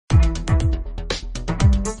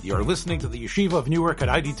You're listening to the Yeshiva of Newark at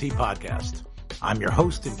IDT podcast. I'm your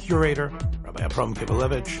host and curator, Rabbi Abram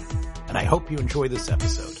Kibalevich, and I hope you enjoy this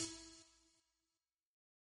episode.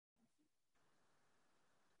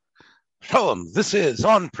 Shalom, this is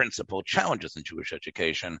On Principle, Challenges in Jewish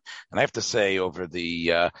Education. And I have to say, over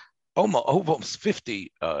the almost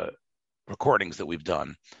 50 recordings that we've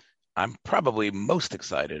done, I'm probably most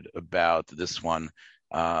excited about this one.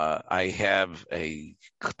 I have the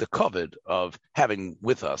kavod of having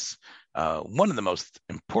with us one of the most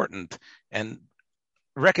important and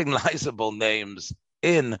recognizable names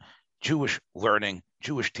in Jewish learning,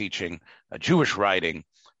 Jewish teaching, Jewish writing,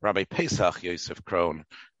 Rabbi Pesach Yosef Krohn,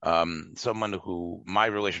 someone who my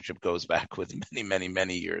relationship goes back with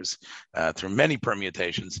many years, through many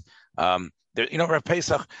permutations. Rabbi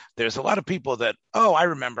Pesach, there's a lot of people that, I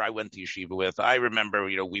remember I went to yeshiva with. I remember,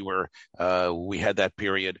 we had that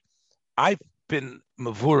period. I've been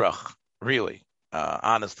mavurach, really,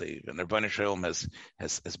 honestly, and the Rebbeinu Shalom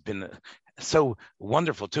has been so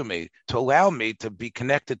wonderful to me to allow me to be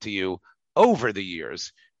connected to you over the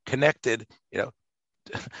years, connected,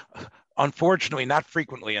 unfortunately, not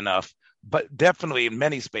frequently enough, but definitely in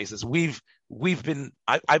many spaces.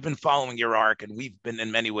 I've been following your arc, and we've been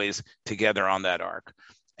in many ways together on that arc.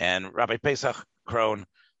 And Rabbi Pesach Krohn,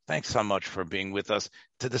 thanks so much for being with us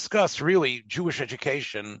to discuss really Jewish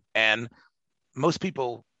education. And most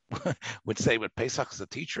people would say, but Pesach is a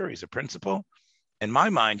teacher, he's a principal. In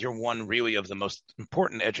my mind, you're one really of the most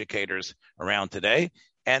important educators around today.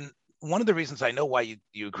 And one of the reasons I know why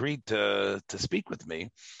you agreed to speak with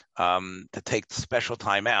me, to take special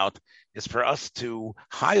time out, is for us to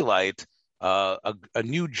highlight a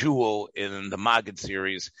new jewel in the Maggid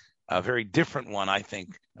series, a very different one, I think,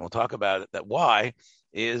 and we'll talk about it, that why,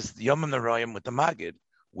 is the Yom HaNoroim with the Maggid,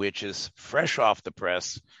 which is fresh off the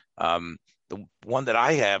press. The one that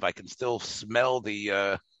I have, I can still smell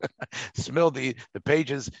the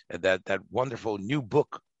pages, that wonderful new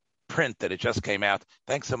book print that it just came out.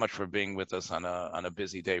 Thanks so much for being with us on a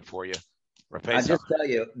busy day for you. I'll just tell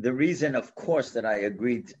you, the reason, of course, that I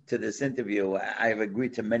agreed to this interview, I've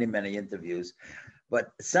agreed to many interviews,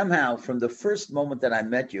 but somehow from the first moment that I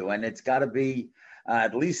met you, and it's got to be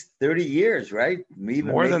at least 30 years, right?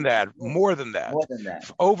 More than that.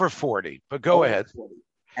 Over 40, but go ahead. 40.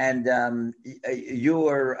 And you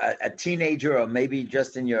were a teenager, or maybe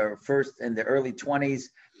just in the early 20s,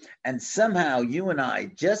 and somehow you and I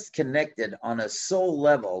just connected on a soul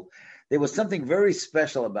level. There was something very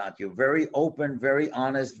special about you, very open, very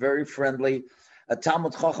honest, very friendly, a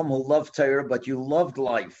Talmud Chacham who loved Torah, but you loved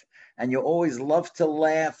life, and you always loved to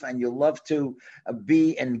laugh, and you loved to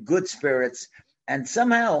be in good spirits. And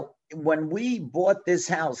somehow, when we bought this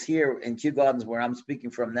house here in Kew Gardens, where I'm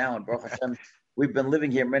speaking from now, and Baruch Hashem, we've been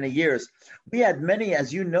living here many years. We had many,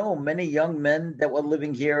 as you know, many young men that were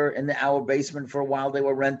living here in our basement for a while. They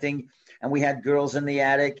were renting. And we had girls in the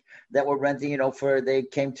attic that were renting, they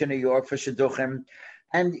came to New York for shidduchim.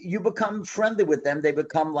 And you become friendly with them. They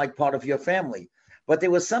become like part of your family. But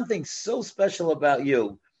there was something so special about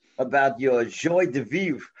you, about your joie de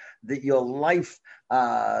vivre, your life,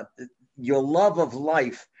 your love of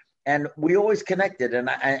life. And we always connected.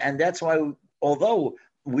 And that's why, although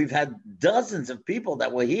we've had dozens of people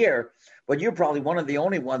that were here, but you're probably one of the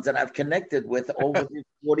only ones that I've connected with over these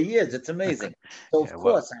 40 years. It's amazing. So, of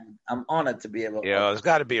course, I'm honored to be able to. Yeah, there's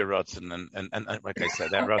got to be a Rutzen. And like I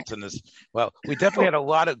said, that Rutzen is, we definitely had a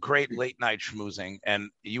lot of great late night schmoozing. And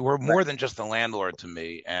you were more than just a landlord to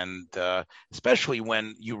me. And especially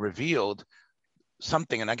when you revealed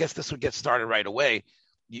something, and I guess this would get started right away.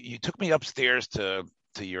 You took me upstairs to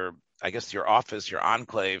your office, your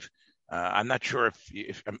enclave. I'm not sure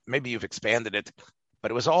if maybe you've expanded it, but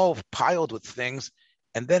it was all piled with things.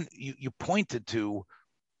 And then you pointed to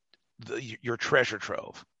your treasure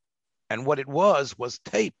trove. And what it was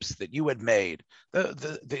tapes that you had made,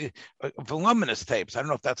 the voluminous tapes. I don't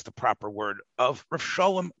know if that's the proper word, of Rav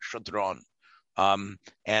Shalom Shadron.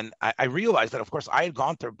 And I realized that, of course, I had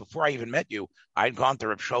gone through, before I even met you, I had gone to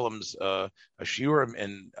Rav Shalom's shiurim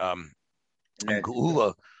in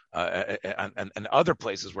Geula, and other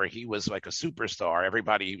places where he was like a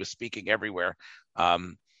superstar. He was speaking everywhere.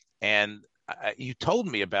 And you told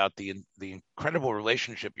me about the incredible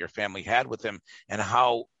relationship your family had with him, and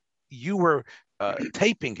how you were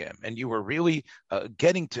taping him, and you were really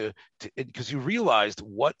getting to because you realized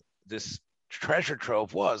what this treasure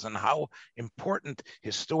trove was and how important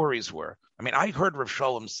his stories were. I mean, I heard Rav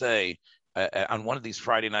Shalom say on one of these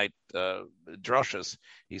Friday night drushes,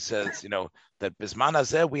 he says, that Bisman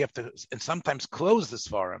Hazeh, we have to, and sometimes close this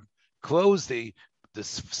forum, close this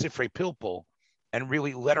Sifrei Pilpul, and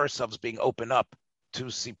really let ourselves being open up to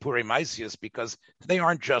Sipurei Maisius because they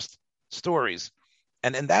aren't just stories.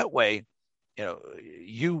 And in that way,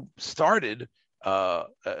 you started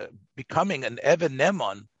becoming an Even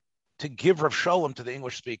Neman to give Rav Sholem to the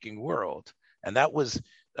English-speaking world. And that was,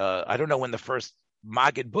 I don't know when the first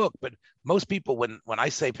Maggid book, but most people, when I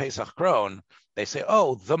say Pesach Kron, they say,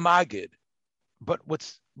 oh, the Maggid. But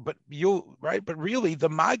really the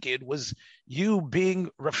Maggid was you being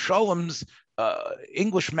Rav Sholem's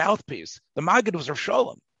English mouthpiece. The Maggid was Rav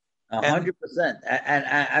Sholem. 100%. And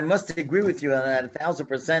I must agree with you on that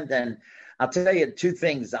 1,000%. And I'll tell you two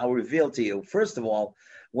things I'll reveal to you. First of all,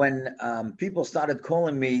 when people started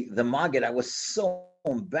calling me the Maggid, I was so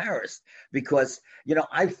embarrassed because,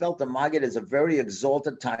 I felt the Maggid is a very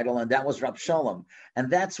exalted title, and that was Rav Sholem. And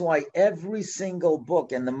that's why every single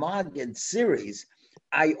book in the Maggid series,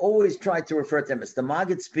 I always try to refer to him as the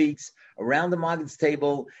Maggid Speaks, Around the Maggid's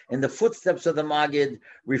Table, In the Footsteps of the Maggid,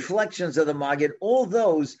 Reflections of the Maggid, all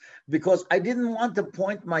those, because I didn't want to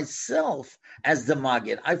point myself as the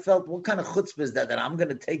Maggid. I felt, what kind of chutzpah is that I'm going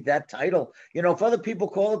to take that title? If other people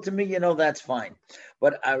call it to me, that's fine.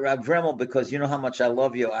 But Rav Dremel, because you know how much I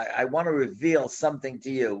love you, I want to reveal something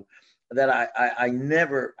to you that I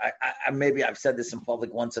never, maybe I've said this in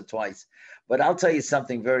public once or twice, but I'll tell you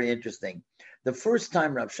something very interesting. The first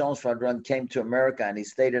time Rav Sholem Shvadron came to America and he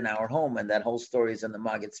stayed in our home, and that whole story is in the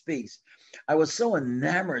Maggid Speaks, I was so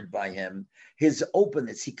enamored by him, his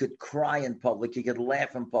openness. He could cry in public, he could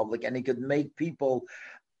laugh in public, and he could make people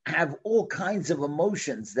have all kinds of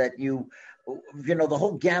emotions that the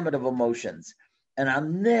whole gamut of emotions. And I'll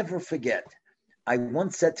never forget, I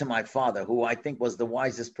once said to my father, who I think was the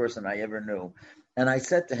wisest person I ever knew, and I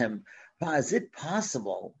said to him, Pa, is it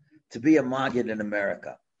possible to be a Maggid in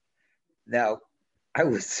America? Now, I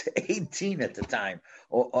was 18 at the time,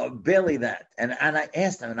 or barely that. And I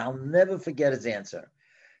asked him, and I'll never forget his answer.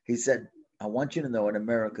 He said, I want you to know in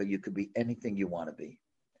America, you could be anything you want to be.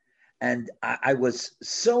 And I was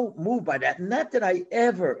so moved by that. Not that I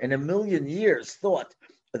ever in a million years thought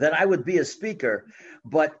that I would be a speaker,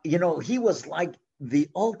 but, he was like the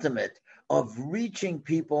ultimate of reaching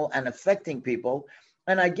people and affecting people.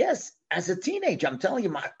 And I guess as a teenager, I'm telling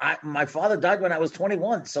you, my father died when I was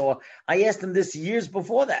 21. So I asked him this years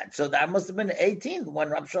before that. So that must have been 18 when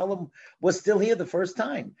Rav Sholem was still here the first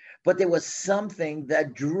time. But there was something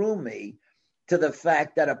that drew me to the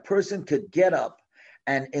fact that a person could get up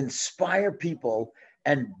and inspire people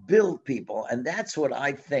and build people. And that's what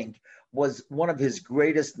I think was one of his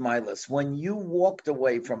greatest milas. When you walked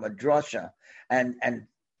away from a drasha, and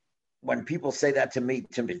when people say that to me,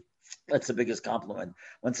 that's the biggest compliment.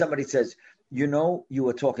 When somebody says, you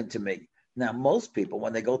were talking to me. Now, most people,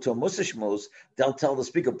 when they go to a Mussar Shmuz, they'll tell the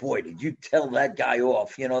speaker, boy, did you tell that guy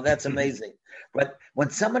off? That's amazing. But when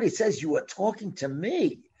somebody says you were talking to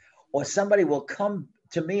me, or somebody will come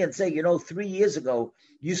to me and say, 3 years ago,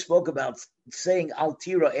 you spoke about saying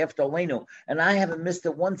Altira after Olenu, and I haven't missed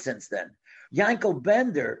it once since then. Yankel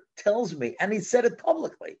Bender tells me, and he said it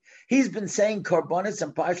publicly, he's been saying Karbonis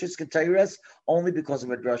and Pashas Ketairas only because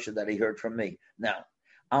of a drasha that he heard from me. Now,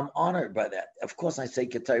 I'm honored by that. Of course, I say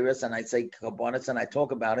Ketairas and I say Karbonis and I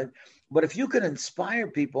talk about it. But if you can inspire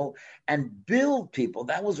people and build people,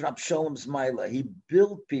 that was Rav Sholem's Maila. He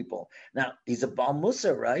built people. Now, he's a Baal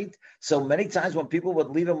Mussar, right? So many times when people would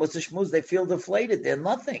leave a Mussar Shmuz, they feel deflated. They're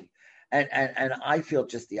nothing. And I feel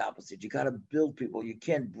just the opposite. You got to build people. You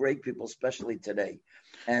can't break people, especially today.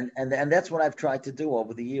 And that's what I've tried to do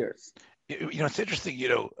over the years. It's interesting,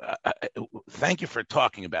 thank you for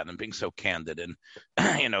talking about it and being so candid. And,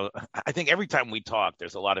 I think every time we talk,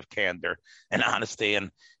 there's a lot of candor and honesty.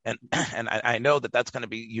 And I know that that's going to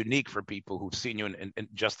be unique for people who've seen you in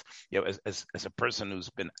just, as a person who's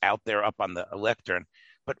been out there up on the lectern.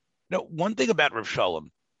 But, one thing about Rav Sholem,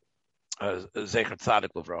 Zecher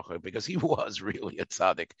Tzadik Livrocha, because he was really a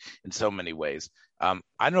tzaddik in so many ways. I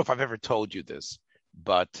don't know if I've ever told you this,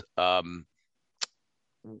 but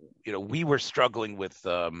we were struggling with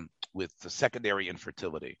the secondary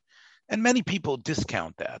infertility, and many people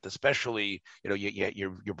discount that, especially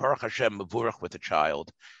you're Baruch Hashem Mavurach with a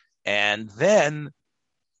child, and then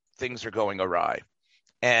things are going awry,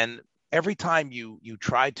 and every time you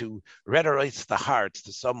try to rhetorize the hearts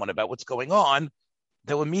to someone about what's going on,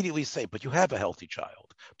 they'll immediately say, but you have a healthy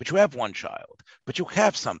child, but you have one child, but you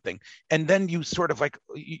have something. And then you sort of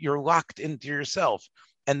you're locked into yourself.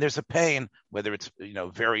 And there's a pain, whether it's,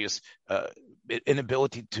 various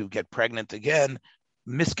inability to get pregnant again,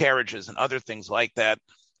 miscarriages and other things like that.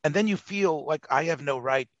 And then you feel like I have no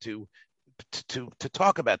right to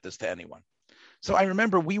talk about this to anyone. So I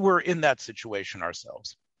remember we were in that situation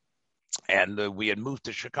ourselves. And we had moved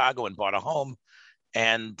to Chicago and bought a home.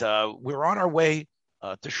 And we were on our way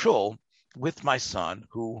to shul with my son,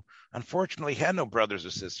 who unfortunately had no brothers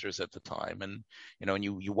or sisters at the time. And and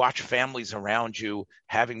you watch families around you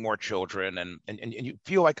having more children, and you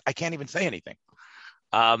feel like I can't even say anything.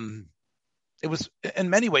 It was in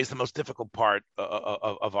many ways the most difficult part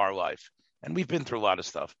of our life, and we've been through a lot of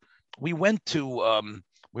stuff. We went to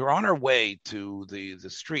we were on our way to the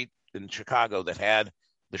street in Chicago that had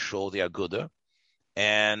the shul, the Aguda,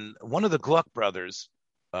 and one of the Gluck brothers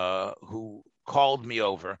who called me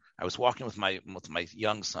over. I was walking with my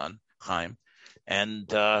young son Chaim, and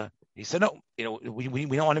he said, "No, we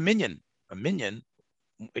don't want a minyan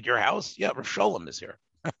at your house. Yeah, Rav Sholem is here."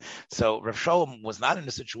 So Rav Sholem was not in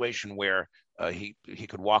a situation where he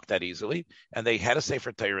could walk that easily, and they had a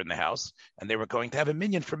Sefer Torah in the house, and they were going to have a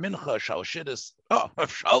minyan for Mincha, Shalashidus. Oh,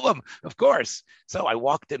 Rav Sholem, of course. So I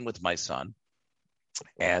walked in with my son,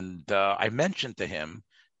 and I mentioned to him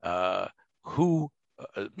I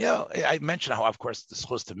mentioned how, of course, this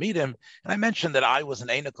was to meet him, and I mentioned that I was an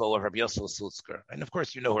Einikol of Rabbi Yosef Slutzker, and of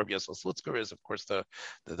course, who Rabbi Yosef Slutzker is, of course, the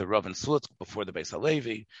Rav in Slutsk before the Beis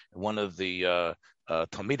Halevi, one of the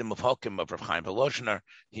Talmidim of Hokim of Rav Chaim Volozhiner.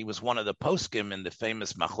 He was one of the poskim in the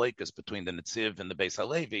famous machlekes between the Netziv and the Beis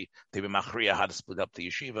Halevi to be machriya how to split up the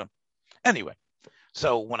yeshiva. Anyway,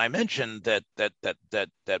 so when I mentioned that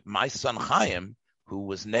my son Chaim, who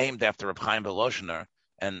was named after Rav Chaim Volozhiner,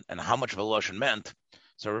 and how much Volozhin meant,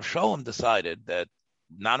 so Rav Sholem decided that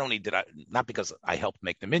not because I helped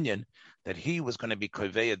make the minyan, that he was going to be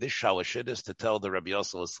koveya this Shalashidus to tell the Rabbi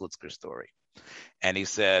Yosef Slutzker story. And he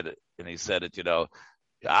said it,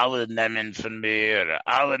 alle nehmen von mir,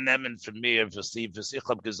 ich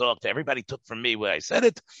hab gesagt, everybody took from me where I said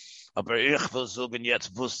it, aber ich will sagen,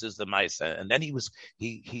 jetzt wusste es the Meise. And then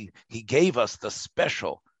he gave us the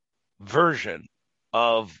special version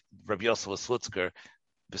of Rabbi Yosef Slutzker,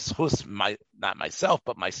 not myself,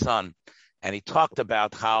 but my son, and he talked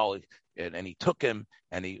about how, and he took him,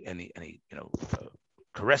 and he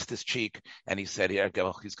caressed his cheek, and he said, "Yeah,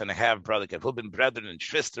 he's going to have brother Gevubin, brethren, and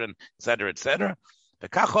Schwestern, etc., etc."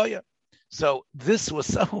 So this was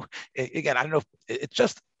so. Again, I don't know. It's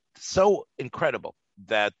just so incredible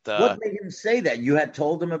that. What made him say that? You had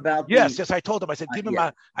told him about. Yes. I told him. I said, give him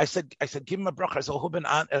a. I said, give him a bracha. As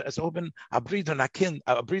oben a brida na kind,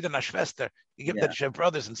 a brida na schwester. You give that you have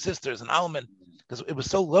brothers and sisters and alman, because it was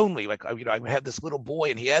so lonely. Like I had this little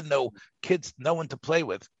boy, and he had no kids, no one to play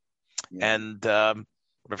with, and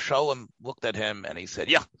Rav Sholem looked at him and he said,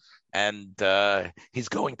 "Yeah," and he's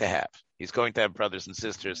going to have brothers and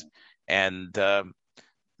sisters, and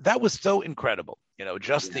that was so incredible.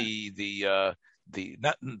 Just the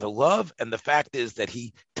love, and the fact is that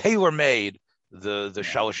he tailor-made the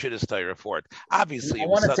Shalashidus Torah for it. Obviously, I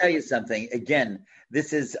want to tell you something. Again,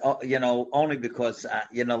 this is only because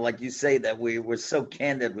like you say, that we were so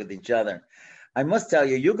candid with each other. I must tell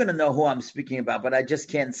you, you're going to know who I'm speaking about, but I just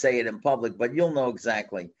can't say it in public. But you'll know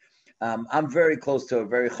exactly. I'm very close to a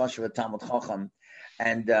very chashuv Talmud Chacham,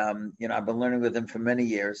 and I've been learning with him for many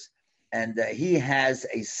years. And he has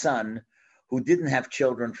a son who didn't have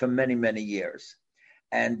children for many, many years.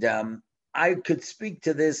 And I could speak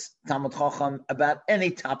to this Talmud Chacham about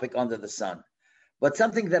any topic under the sun. But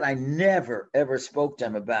something that I never, ever spoke to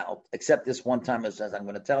him about, except this one time, as I'm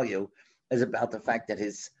going to tell you, is about the fact that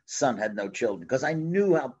his son had no children. Because I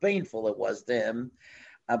knew how painful it was to him,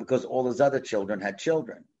 because all his other children had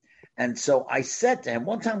children. And so I said to him,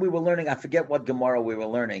 one time we were learning, I forget what Gemara we were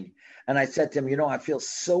learning. And I said to him, I feel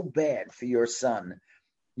so bad for your son.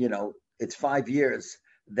 It's 5 years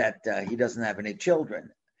that he doesn't have any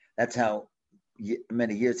children. That's how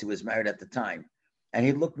many years he was married at the time. And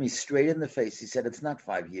he looked me straight in the face. He said, it's not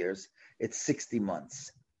 5 years, it's 60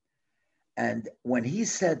 months. And when he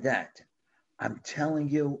said that, I'm telling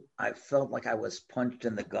you, I felt like I was punched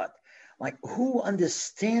in the gut. Like, who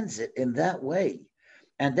understands it in that way?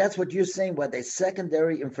 And that's what you're saying about the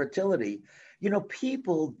secondary infertility.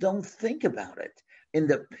 People don't think about it in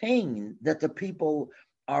the pain that the people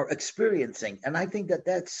are experiencing. And I think that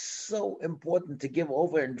that's so important to give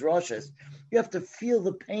over in drushes. You have to feel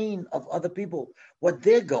the pain of other people, what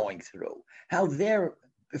they're going through, how they're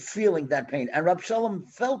feeling that pain. And Rab Shalom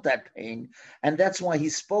felt that pain. And that's why he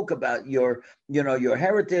spoke about your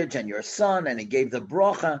heritage and your son, and he gave the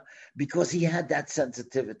bracha, because he had that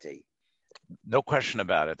sensitivity. No question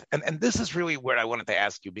about it. And this is really where I wanted to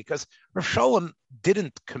ask you, because Rav Sholem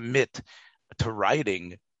didn't commit to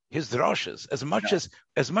writing his droshes as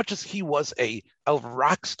much as he was a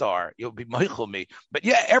rock star. You'll be Michael me, but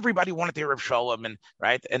everybody wanted to hear Rav Sholem, and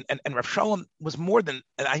Rav Sholem was more than,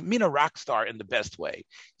 and I mean a rock star in the best way.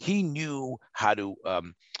 He knew how to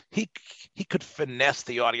he could finesse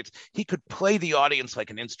the audience. He could play the audience like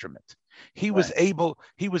an instrument. He was able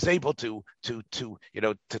to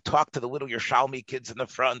talk to the little Yerushalmi kids in the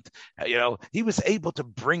front. He was able to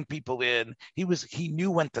bring people in. He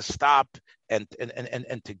knew when to stop and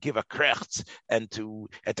to give a krechts and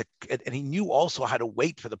he knew also how to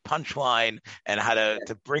wait for the punchline and how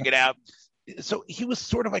to bring it out. So he was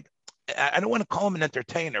sort of like, I don't want to call him an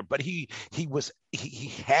entertainer, but he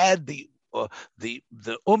had the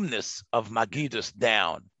umness of Magidus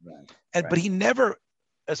down, but he never,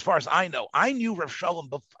 as far as I know, I knew Rav Shalom.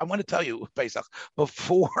 I want to tell you, Pesach,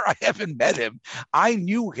 before I even met him, I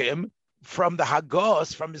knew him from the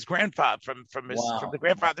Hagos, from his grandfather, from the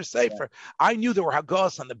grandfather's sefer. I knew there were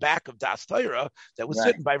Hagos on the back of Das Torah that was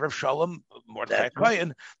written by Rav Shalom Mordechai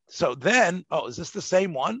Kohen. So then, is this the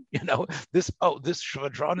same one? This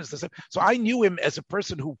Shvadron is the same. So I knew him as a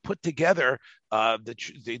person who put together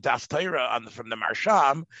the Das Torah from the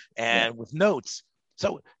Marsham and with notes.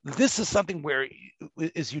 So this is something where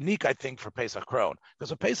is unique, I think, for Pesach Krohn,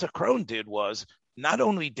 because what Pesach Krohn did was not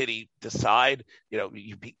only did he decide,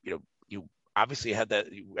 you obviously had that.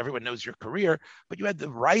 Everyone knows your career, but you had the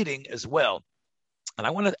writing as well. And I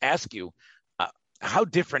want to ask you, how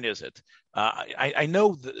different is it? I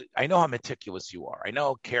know how meticulous you are. I know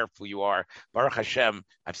how careful you are. Baruch Hashem,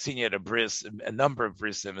 I've seen you at a number of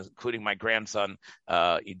brisim, including my grandson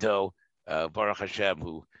Ido. Baruch Hashem,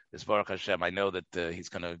 who is Baruch Hashem. I know that he's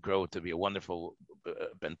going to grow to be a wonderful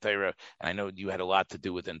Ben Torah, and I know you had a lot to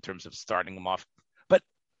do with it in terms of starting him off. But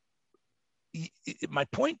my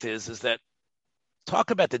point is that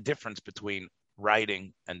talk about the difference between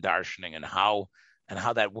writing and darshaning and how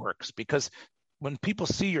that works. Because when people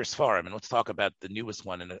see your Sfarim, and let's talk about the newest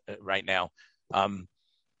one right now,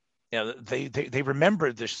 they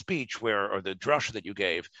remember the speech or the drush that you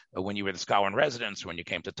gave when you were the scholar in residence, when you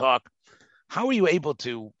came to talk. How are you able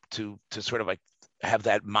to sort of like have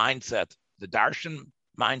that mindset, the darshan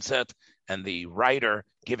mindset, and the writer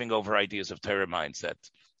giving over ideas of Torah mindset?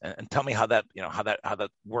 And tell me how that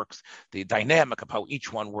works, the dynamic of how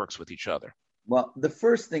each one works with each other. Well, the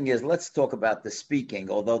first thing is, let's talk about the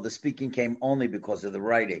speaking, although the speaking came only because of the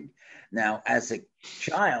writing. Now, as a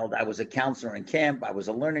child, I was a counselor in camp. I was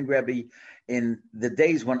a learning Rebbe. In the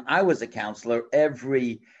days when I was a counselor,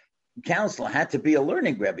 every counselor had to be a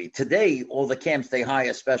learning Rebbe. Today, all the camps, they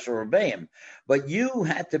hire special Rebbeim. But you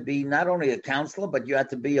had to be not only a counselor, but you had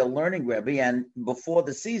to be a learning Rebbe. And before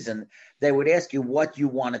the season, they would ask you what you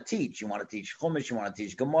want to teach. You want to teach Chumash, you want to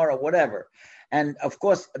teach Gemara, whatever. And of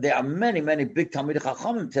course, there are many, many big Talmidei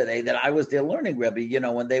Chachamim today that I was their learning Rebbe,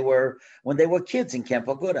 when they were kids in Camp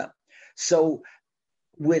Aguda. So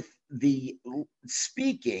with the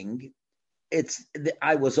speaking,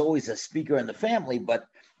 I was always a speaker in the family, but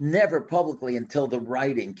never publicly until the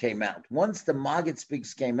writing came out. Once the Maggid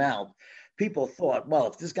Speaks came out, people thought, well,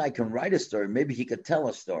 if this guy can write a story, maybe he could tell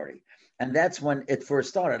a story. And that's when it first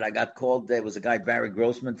started. I got called. There was a guy, Barry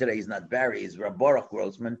Grossman. Today he's not Barry, he's Baruch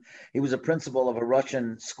Grossman. He was a principal of a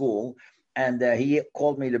Russian school, and he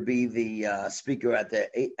called me to be the speaker at the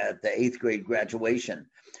 8th grade graduation.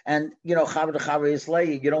 And Chaver Chaver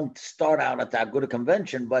Yisrael, you don't start out at the Aguda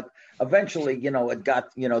convention, but eventually, it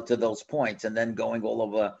got to those points, and then going all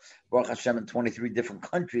over Baruch Hashem in 23 different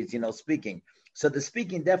countries, speaking. So the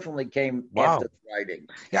speaking definitely came after the writing.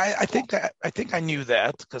 Yeah, I think I knew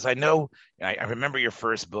that, because I know I remember your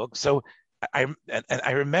first book. So I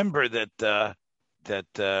remember that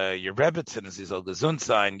your Rebbitzin, Zizel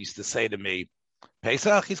Gesundsein, used to say to me,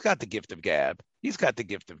 Pesach, he's got the gift of gab. He's got the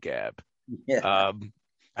gift of gab. Yeah.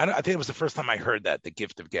 I think it was the first time I heard that, the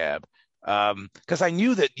gift of gab, because I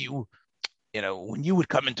knew that when you would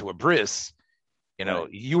come into a bris,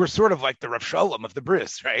 you were sort of like the Rav Shalom of the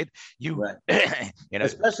bris, right?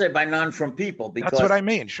 Especially by non-from people. Because that's what I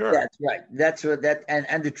mean. Sure. That's right. That's what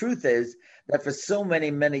and the truth is that for so many,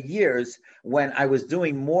 many years, when I was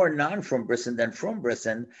doing more non-from Brisson than from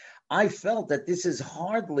Brisson, I felt that this is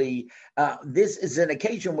an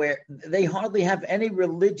occasion where they hardly have any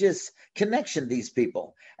religious connection, these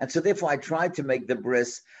people. And so therefore I tried to make the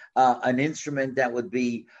bris an instrument that would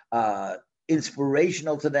be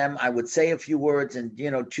inspirational to them. I would say a few words and,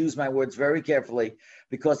 choose my words very carefully,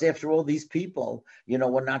 because after all, these people,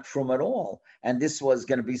 were not from at all. And this was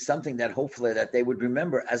going to be something that hopefully that they would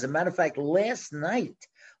remember. As a matter of fact, last night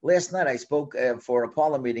I spoke for a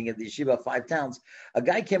parlor meeting at the Yeshiva of 5 Towns. A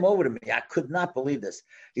guy came over to me. I could not believe this.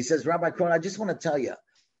 He says, Rabbi Krohn, I just want to tell you,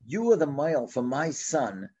 you were the male for my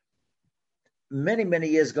son many, many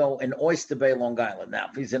years ago in Oyster Bay, Long Island. Now,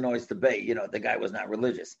 if he's in Oyster Bay, the guy was not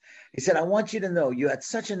religious. He said, I want you to know you had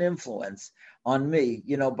such an influence on me,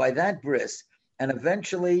 by that bris. And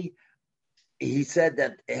eventually, he said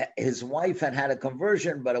that his wife had a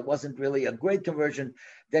conversion, but it wasn't really a great conversion.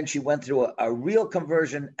 Then she went through a real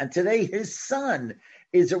conversion. And today his son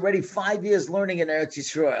is already 5 years learning in Eretz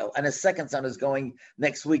Yisrael. And his second son is going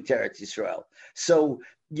next week to Eretz Yisrael. So,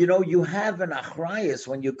 you have an achrayus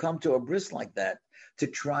when you come to a bris like that to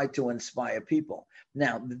try to inspire people.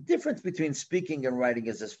 Now, the difference between speaking and writing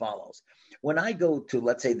is as follows. When I go to,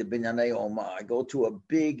 let's say, the Binyanei Oma, I go to a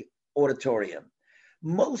big auditorium.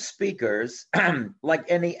 Most speakers, like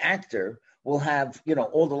any actor, will have,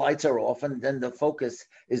 all the lights are off and then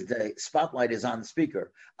the spotlight is on the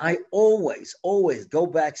speaker. I always go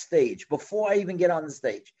backstage before I even get on the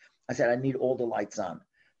stage. I said, I need all the lights on.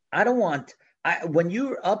 I don't want, when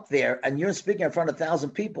you're up there and you're speaking in front of 1,000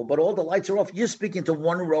 people, but all the lights are off, you're speaking to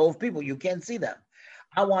one row of people. You can't see them.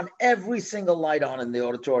 I want every single light on in the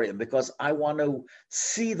auditorium because I want to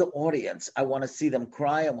see the audience. I want to see them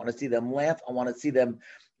cry. I want to see them laugh. I want to see them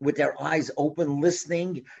with their eyes open,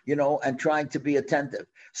 listening, and trying to be attentive.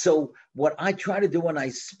 So what I try to do when I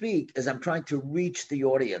speak is I'm trying to reach the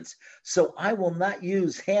audience. So I will not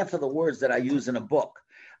use half of the words that I use in a book.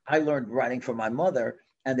 I learned writing from my mother,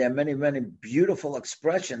 and there are many, many beautiful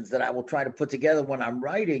expressions that I will try to put together when I'm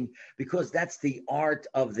writing, because that's the art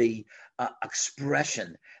of the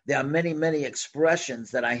expression. There are many, many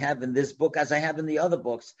expressions that I have in this book, as I have in the other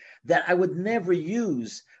books, that I would never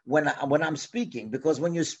use when I'm speaking, because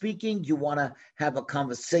when you're speaking, you want to have a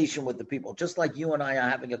conversation with the people, just like you and I are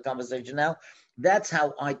having a conversation now. That's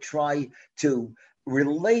how I try to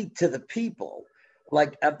relate to the people.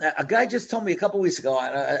 Like a guy just told me a couple of weeks ago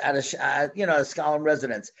at a scholar in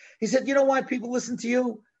residence. He said, "You know why people listen to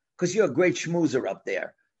you? Because you're a great schmoozer up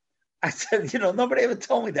there." I said, nobody ever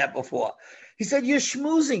told me that before. He said, "You're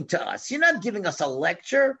schmoozing to us. You're not giving us a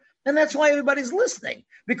lecture." And that's why everybody's listening.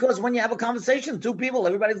 Because when you have a conversation, two people,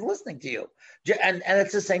 everybody's listening to you. And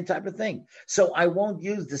it's the same type of thing. So I won't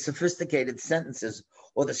use the sophisticated sentences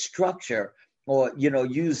or the structure, or,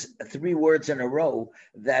 use 3 words in a row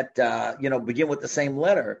that, begin with the same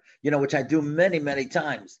letter, which I do many, many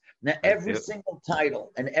times. Now, every single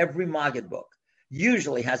title and every Maggid book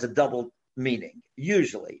usually has a double meaning,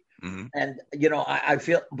 usually. Mm-hmm. And, I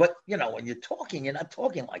feel, but, when you're talking, you're not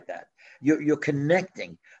talking like that. You're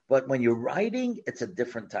connecting. But when you're writing, it's a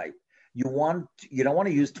different type. You don't want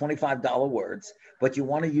to use $25 words, but you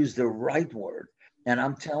want to use the right word. And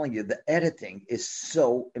I'm telling you, the editing is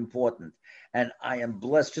so important. And I am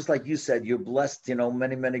blessed, just like you said, you're blessed,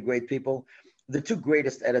 many, many great people. The 2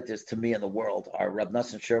 greatest editors to me in the world are Rab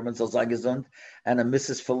Nosson Sherman, Zalzagezund, and a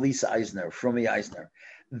Mrs. Felice Eisner, Frumi Eisner.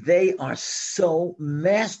 They are so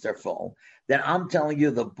masterful that I'm telling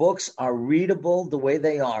you, the books are readable the way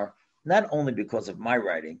they are, not only because of my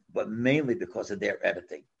writing, but mainly because of their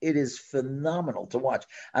editing. It is phenomenal to watch.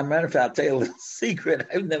 As a matter of fact, I'll tell you a little secret.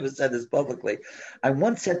 I've never said this publicly. I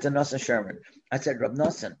once said to Nosson Sherman, I said, "Rab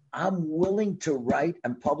Nosson, I'm willing to write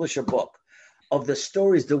and publish a book of the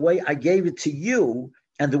stories the way I gave it to you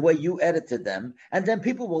and the way you edited them, and then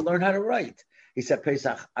people will learn how to write." He said,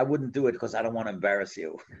 "Pesach, I wouldn't do it because I don't want to embarrass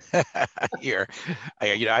you."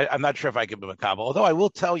 I'm not sure if I could be macabre, although I will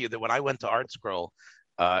tell you that when I went to Art Scroll,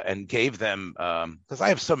 and gave them, because I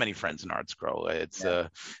have so many friends in Art Scroll. It's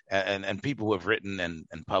and people who have written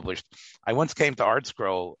and published. I once came to Art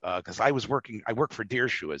Scroll because I worked for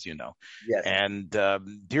Dirshu, as you know. Yes. And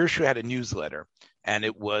Dirshu had a newsletter, and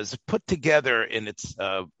it was put together in its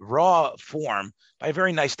raw form by a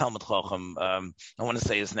very nice Talmud Chacham. I want to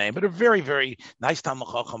say his name, but a very, very nice Talmud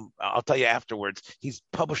Chacham. I'll tell you afterwards. He's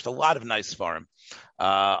published a lot of nice Sfarim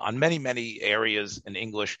on many, many areas in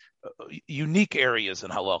English, unique areas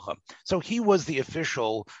in Halacha. So he was the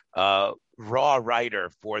official raw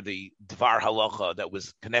writer for the Dvar Halacha that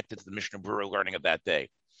was connected to the Mishnah Berurah learning of that day.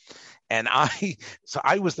 And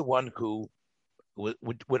I was the one who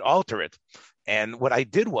would alter it. And what I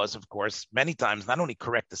did was, of course, many times not only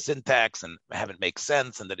correct the syntax and have it make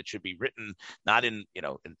sense and that it should be written not in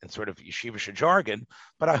sort of yeshivish jargon,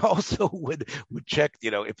 but I also would check,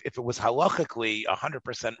 if it was halachically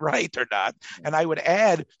 100% right or not. And I would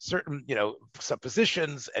add certain,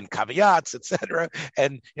 suppositions and caveats, etc.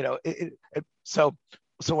 And, so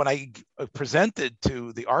when I presented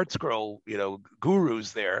to the Art Scroll,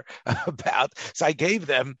 gurus there so I gave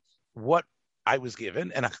them what I was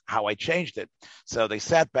given and how I changed it. So they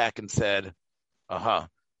sat back and said,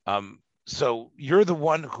 so you're the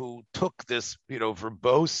one who took this,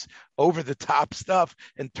 verbose, over the top stuff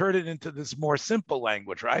and turned it into this more simple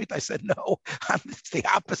language, right? I said, no, it's the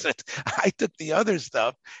opposite. I took the other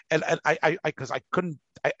stuff and because I couldn't,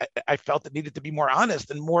 I felt it needed to be more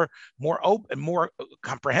honest and more open and more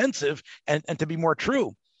comprehensive and to be more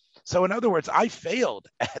true. So in other words, I failed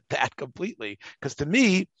at that completely, because to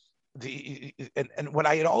me, and what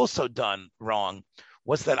I had also done wrong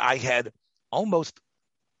was that I had almost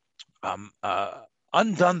um, uh,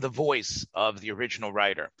 undone the voice of the original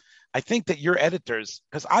writer. I think that your editors,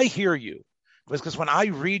 because I hear you, because when I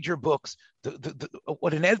read your books,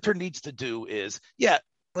 what an editor needs to do is, yeah,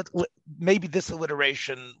 maybe this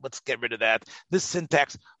alliteration, let's get rid of that, this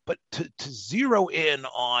syntax, but to zero in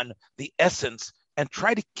on the essence and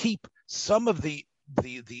try to keep some of the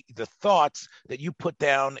thoughts that you put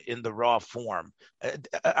down in the raw form.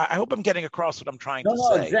 I hope I'm getting across what I'm trying to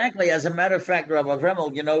No, say. exactly. As a matter of fact, Rabbi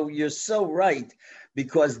Vremel, you're so right,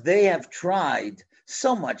 because they have tried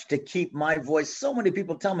so much to keep my voice. So many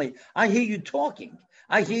people tell me, I hear you talking.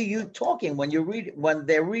 I hear you talking when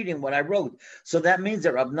they're reading what I wrote. So that means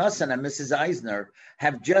that Rab Nosson and Mrs. Eisner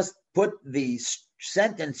have just put the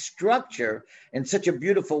sentence structure in such a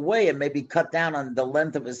beautiful way, and maybe cut down on the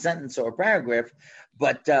length of a sentence or a paragraph.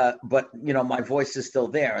 But my voice is still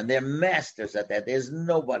there, and they're masters at that. There's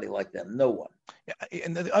nobody like them, no one.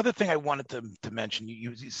 And the other thing I wanted to mention,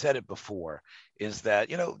 you said it before, is that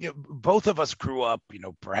both of us grew up,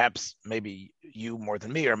 perhaps maybe you more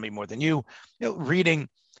than me, or me more than you, reading,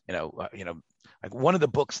 like one of the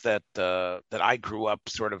books that I grew up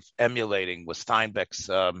sort of emulating was Steinbeck's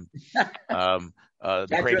The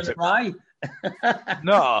Grapes of Rye.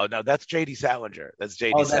 No, that's J.D. Salinger. That's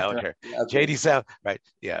J.D. Salinger. Right. Okay. J.D. Salinger, right?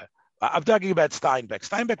 Yeah. I'm talking about Steinbeck.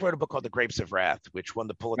 Steinbeck wrote a book called The Grapes of Wrath, which won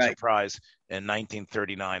the Pulitzer Prize in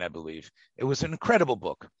 1939, I believe. It was an incredible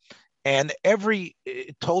book. And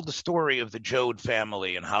it told the story of the Joad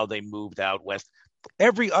family and how they moved out west.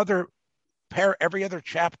 Every other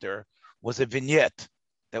chapter was a vignette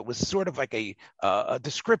that was sort of like a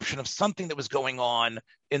description of something that was going on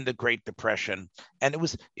in the Great Depression. And it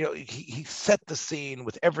was, he set the scene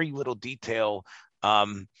with every little detail.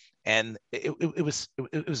 And it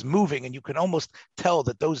was moving, and you can almost tell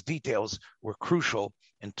that those details were crucial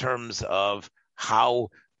in terms of how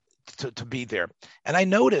to be there. And I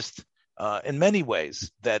noticed in many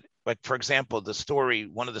ways that, like, for example,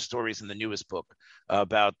 one of the stories in the newest book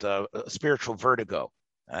about spiritual vertigo,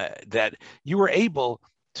 that you were able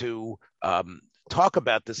to talk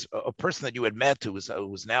about this, a person that you had met who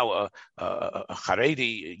was now a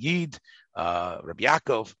Haredi Yid, Rabbi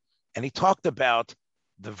Yaakov, and he talked about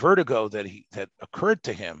the vertigo that occurred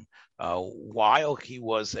to him while he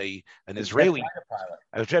was an Israeli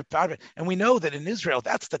jet pilot. And we know that in Israel,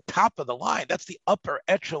 that's the top of the line. That's the upper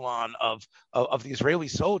echelon of the Israeli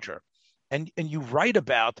soldier. And you write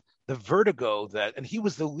about the vertigo and he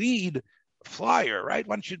was the lead flyer, right?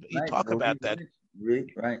 Why don't you talk about that? Right.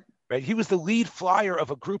 Right. He was the lead flyer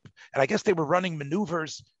of a group, and I guess they were running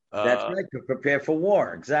maneuvers. That's right, to prepare for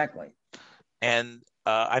war. Exactly. And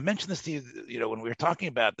I mentioned this to you, when we were talking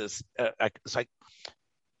about this. It's like,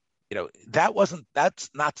 that's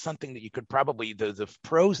not something that you could probably, the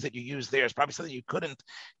prose that you use there is probably something you couldn't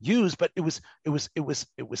use, but it was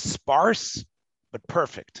sparse but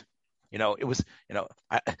perfect. It was,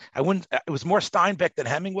 I wouldn't. It was more Steinbeck than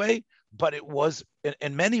Hemingway, but it was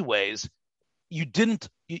in many ways. You didn't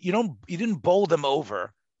bowl them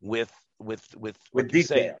over with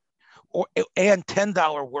detail. And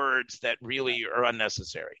 $10 words that really are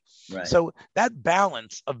unnecessary. Right. So that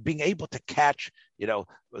balance of being able to catch, the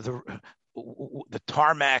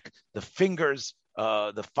tarmac, the fingers,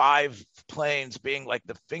 the 5 planes being like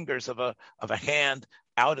the fingers of a hand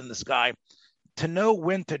out in the sky, to know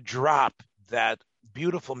when to drop that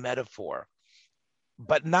beautiful metaphor,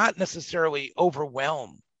 but not necessarily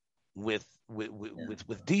overwhelm with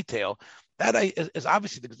detail. That is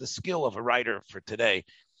obviously the skill of a writer for today.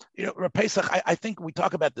 Pesach, I think we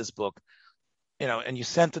talk about this book, and you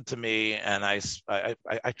sent it to me, and I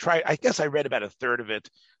tried. I guess I read about a third of it,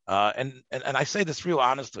 and I say this real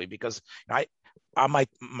honestly because my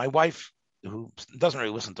wife, who doesn't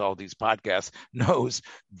really listen to all these podcasts, knows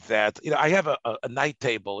that I have a night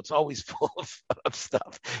table. It's always full of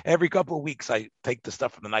stuff. Every couple of weeks, I take the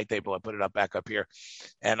stuff from the night table, I put it back up here,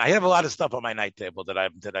 and I have a lot of stuff on my night table that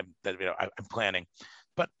I'm planning.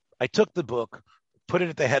 But I took the book, put it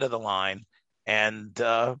at the head of the line, and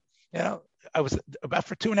I was about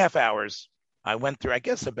for 2.5 hours. I went through, I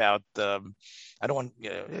guess about about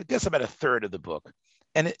a third of the book.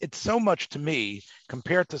 And it's so much to me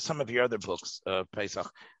compared to some of your other books,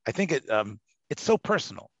 Pesach. I think it's so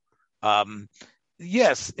personal.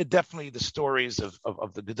 Yes, it definitely the stories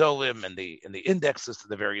of the Gedolim and the indexes to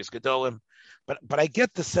the various Gedolim, but I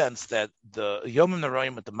get the sense that the Yomim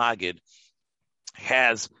Noraim with the Magid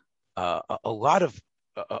has a lot of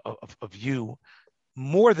you,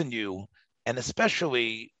 more than you, and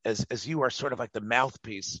especially as you are sort of like the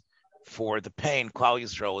mouthpiece for the pain Klal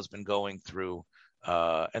Yisrael has been going through,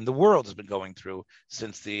 and the world has been going through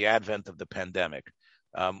since the advent of the pandemic.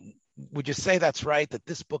 Would you say that's right, that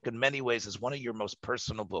this book in many ways is one of your most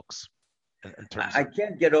personal books? In terms I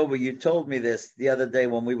can't get over, you told me this the other day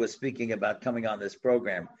when we were speaking about coming on this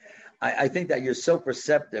program. I think that you're so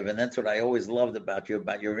perceptive, and that's what I always loved about you,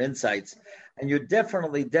 about your insights. And you're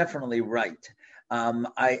definitely right.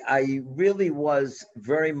 I really was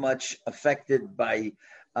very much affected by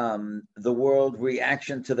the world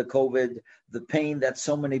reaction to the COVID, the pain that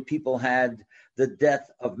so many people had, the death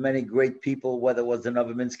of many great people, whether it was the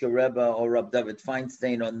Novominsker Rebbe or Rab David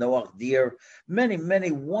Feinstein or Noach Deer,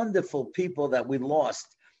 many wonderful people that we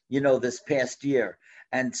lost, this past year.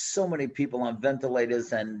 And so many people on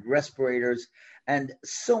ventilators and respirators, and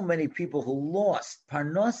so many people who lost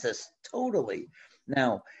parnassus totally.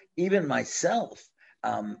 Now, even myself,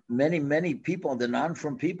 many people, the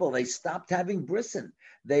non-from people, they stopped having brisson.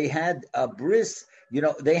 They had a bris,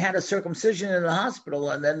 they had a circumcision in the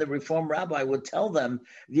hospital, and then the Reform rabbi would tell them,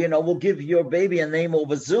 we'll give your baby a name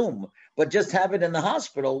over Zoom, but just have it in the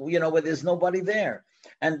hospital, where there's nobody there.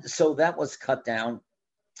 And so that was cut down.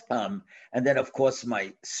 And then, of course,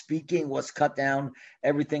 my speaking was cut down.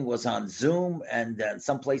 Everything was on Zoom, and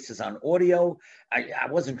some places on audio. I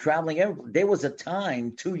wasn't traveling. There was a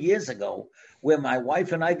time 2 years ago where my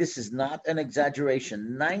wife and I, this is not an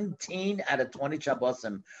exaggeration, 19 out of 20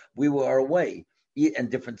 Shabbosim, we were away in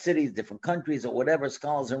different cities, different countries, or whatever,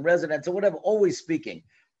 scholars and residents, or whatever, always speaking.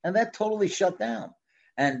 And that totally shut down.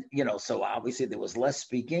 And, so obviously there was less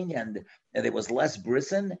speaking, and there was less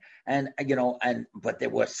brisson, but there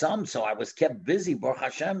were some. So I was kept busy, Baruch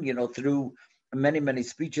Hashem, through many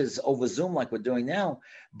speeches over Zoom like we're doing now.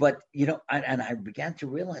 But, and I began to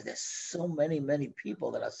realize there's so many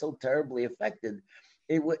people that are so terribly affected.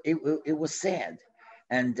 It was sad.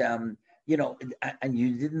 And, and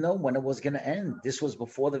you didn't know when it was going to end. This was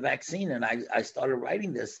before the vaccine. And I started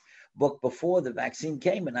writing this book before the vaccine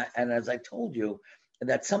came. And as I told you,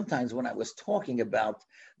 that sometimes when I was talking about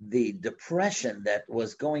the depression that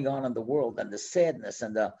was going on in the world and the sadness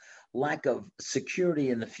and the lack of security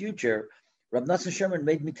in the future, Rab Nosson Sherman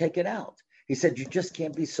made me take it out. He said, you just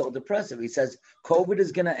can't be so depressive. He says, COVID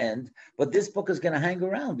is going to end, but this book is going to hang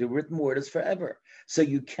around. The written word is forever. So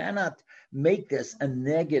you cannot make this a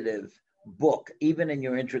negative book, even in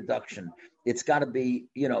your introduction. It's got to be,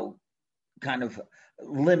 kind of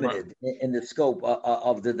limited in the scope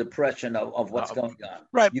of the depression of what's going on.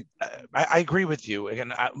 Right. I agree with you.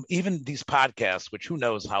 Again, even these podcasts, which who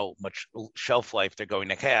knows how much shelf life they're going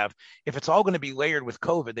to have, if it's all going to be layered with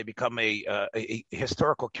COVID, they become a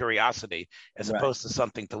historical curiosity as opposed to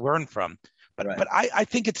something to learn from. But I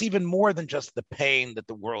think it's even more than just the pain that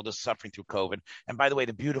the world is suffering through COVID. And by the way,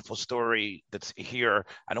 the beautiful story that's here,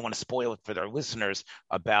 I don't want to spoil it for their listeners,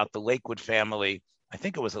 about the Lakewood family. I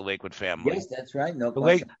think it was the Lakewood family. Yes, that's right. No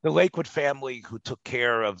question. The Lakewood family who took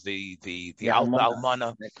care of the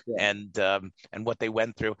Almana and what they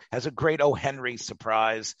went through has a great O. Henry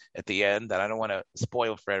surprise at the end that I don't want to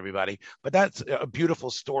spoil for everybody. But that's a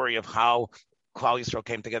beautiful story of how Klal Yisrael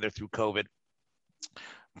came together through COVID.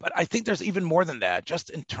 But I think there's even more than that, just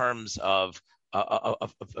in terms of a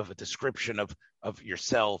description of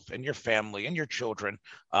yourself and your family and your children.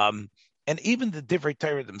 And even the Divrei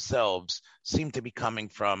Torah themselves seem to be coming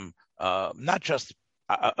from not just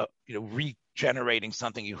regenerating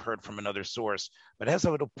something you heard from another source, but has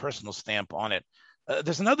a little personal stamp on it.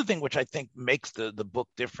 There's another thing which I think makes the book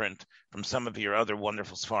different from some of your other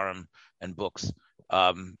wonderful Sfarim and books.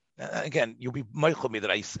 Again, you'll be mindful of me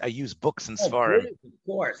that I use books and Sfarim. Of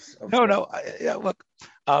course. Look,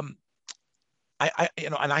 and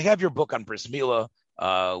I have your book on Bris Milah,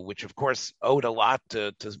 which of course owed a lot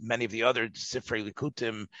to many of the other Sifrei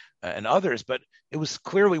Likutim and others, but it was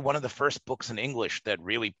clearly one of the first books in English that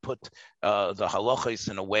really put the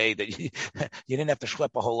halachos in a way that you didn't have to schlep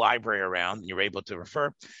a whole library around, and you're able to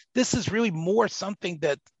refer. This is really more something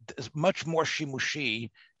that is much more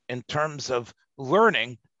shimushi in terms of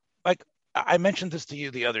learning. Like I mentioned this to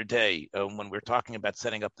you the other day when we were talking about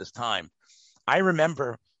setting up this time. I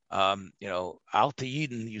remember, Alta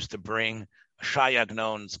Eden used to bring Shai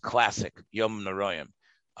Agnon's classic Yom Naroyim,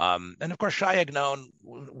 and of course Shai Agnon,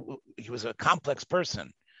 he was a complex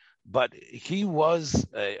person, but he was,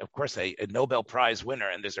 of course, a Nobel Prize winner,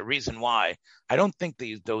 and there's a reason why. I don't think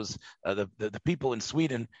the people in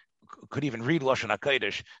Sweden could even read Lashon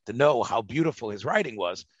HaKodesh to know how beautiful his writing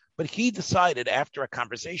was. But he decided, after a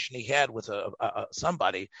conversation he had with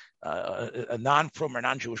somebody, a non-Frum or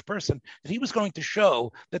non-Jewish person, that he was going to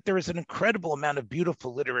show that there is an incredible amount of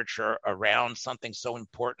beautiful literature around something so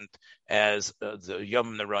important as the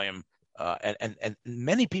Yom Naroyim And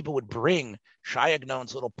many people would bring Shai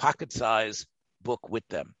Agnon's little pocket-size book with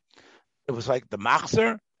them. It was like the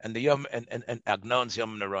Machzer and the Yom and Agnon's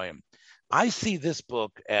Yom Neroyim. I see this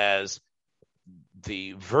book as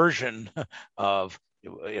the version of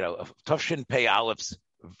of Tufshin Pei Alepht's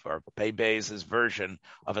or Pei Bey's version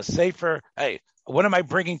of a sefer. Hey, what am I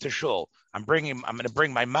bringing to shul? I'm going to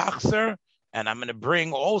bring my Machzer, and I'm going to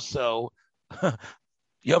bring also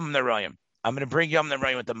Yom Neroyim. I'm going to bring Yom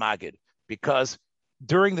Neroyim with the Magid, because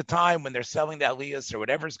during the time when they're selling the Aliyahs or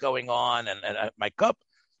whatever's going on, and my cup,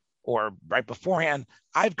 or right beforehand,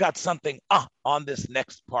 I've got something on this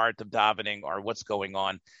next part of davening or what's going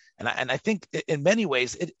on. And I think in many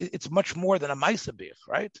ways, it's much more than a Maisabich,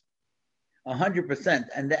 right? 100%.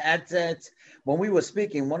 And that's when we were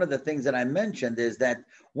speaking, one of the things that I mentioned is that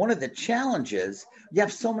one of the challenges, you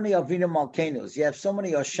have so many Avinu Malkenus, you have so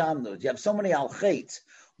many Oshamnus, you have so many Al-Chaitz.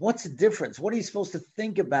 What's the difference? What are you supposed to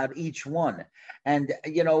think about each one? And,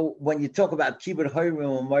 when you talk about Kibbut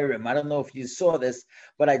Hayrim and Mayrim, I don't know if you saw this,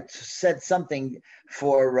 but I said something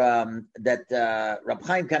for that Rab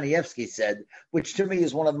Chaim Kanievsky said, which to me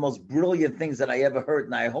is one of the most brilliant things that I ever heard.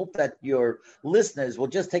 And I hope that your listeners will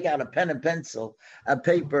just take out a pen and pencil, a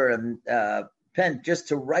paper and pen, just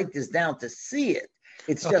to write this down, to see it.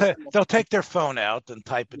 It's just they'll take their phone out and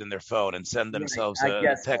type it in their phone and send themselves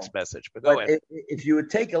a text message. But go ahead. If you would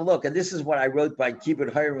take a look, and this is what I wrote by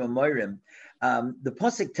Kibbut Hayrim and Mayrim, the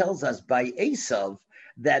pasuk tells us by Esav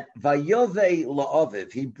that Vayove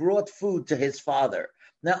la'aviv, he brought food to his father.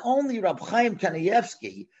 Now only Rab Chaim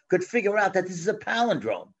Kanievsky could figure out that this is a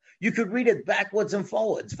palindrome. You could read it backwards and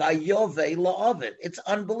forwards. Vayove la'aviv. It's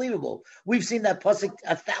unbelievable. We've seen that pasuk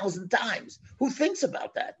 1,000 times. Who thinks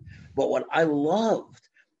about that? But what I loved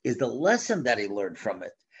is the lesson that he learned from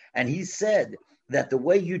it. And he said that the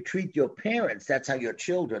way you treat your parents, that's how your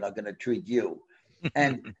children are going to treat you.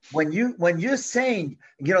 And when you're saying,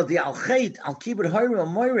 the Al-Chait, Al-Kibbut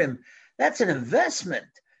Hayrim Moirim, that's an investment.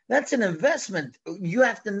 That's an investment. You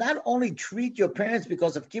have to not only treat your parents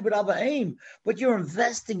because of Kibbut Av V'Aim, but you're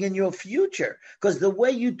investing in your future. Because the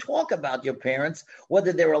way you talk about your parents,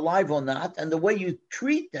 whether they're alive or not, and the way you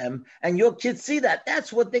treat them, and your kids see that,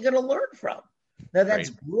 that's what they're going to learn from. Now, that's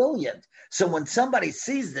brilliant. So when somebody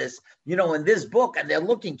sees this, in this book, and they're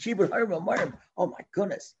looking Kibbut Hayrim Moirim, oh my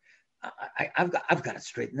goodness, I've got to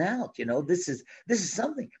straighten out. This is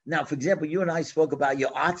something. Now, for example, you and I spoke about your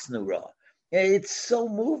Atznura. It's so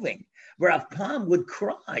moving. Rav Pam would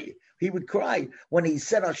cry. He would cry when he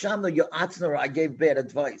said, Hashamno, your Atznura, I gave bad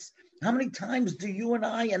advice. How many times do you and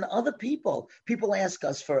I and other people ask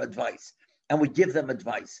us for advice, and we give them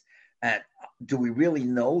advice? And do we really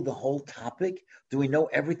know the whole topic? Do we know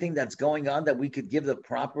everything that's going on that we could give the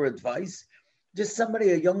proper advice?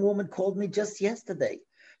 A young woman called me just yesterday.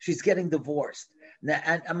 She's getting divorced. Now,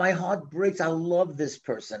 and my heart breaks. I love this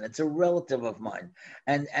person. It's a relative of mine.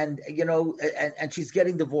 And she's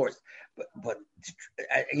getting divorced. But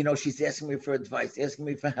she's asking me for advice, asking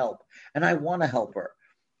me for help. And I want to help her.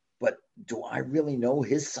 But do I really know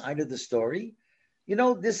his side of the story?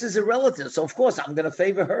 This is a relative. So, of course, I'm going to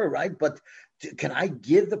favor her, right? But can I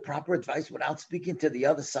give the proper advice without speaking to the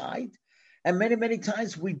other side? And many, many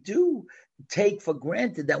times we do take for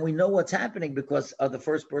granted that we know what's happening because of the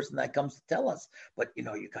first person that comes to tell us. But,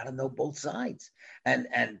 you got to know both sides. And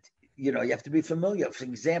you have to be familiar. For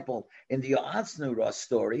example, in the Yoatznu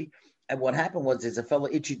story, and what happened was there's a fellow,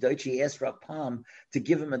 Ichi Deutsche, asked Rav Pam to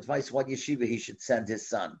give him advice what yeshiva he should send his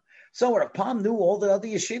son. So Rav Pam knew all the other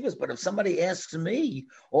yeshivas, but if somebody asks me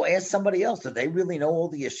or asks somebody else, do they really know all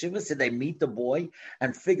the yeshivas? Did they meet the boy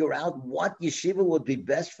and figure out what yeshiva would be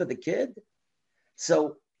best for the kid?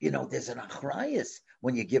 So, there's an achrayus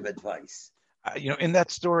when you give advice. In that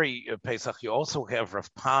story, Pesach, you also have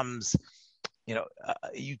Rav Pam's,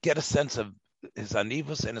 you get a sense of his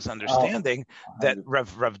anivus and his understanding that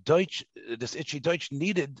Rav Deutsch, this Ichi Deutsch,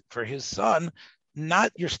 needed for his son,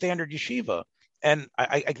 not your standard yeshiva. And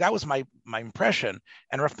I that was my impression.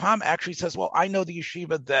 And Rav Pam actually says, well, I know the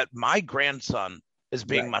yeshiva that my grandson is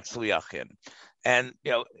being matzliach in. And,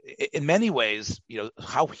 in many ways,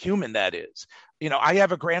 how human that is. I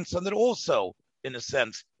have a grandson that also, in a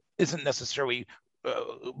sense, isn't necessarily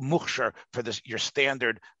mukhshar for your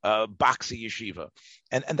standard boxy yeshiva.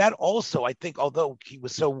 And that also, I think, although he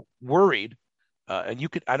was so worried, I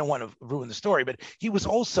don't want to ruin the story, but he was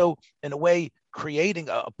also, in a way, creating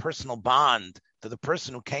a personal bond to the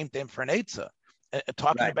person who came to him for an eitzah,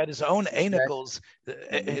 talking about his own anikles,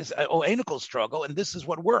 his own anicle struggle, and this is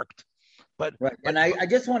what worked. But and I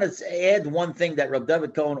just want to add one thing that Rav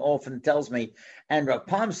David Cohen often tells me, and Rav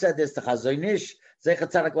Pam said this to Chazon Ish,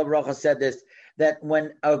 Zecher Tzadik Lebracha, said this, that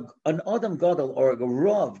when an Adam Gadol or a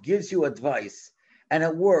Rav gives you advice and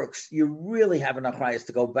it works, you really have an achrayus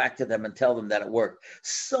to go back to them and tell them that it worked.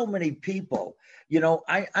 So many people,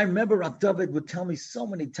 I remember Rav David would tell me so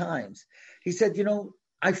many times. He said,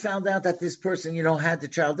 I found out that this person, had the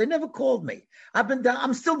child. They never called me.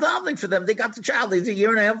 I'm still davening for them. They got the child. He's a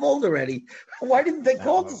year and a half old already. Why didn't they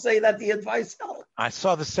call to say that the advice helped? I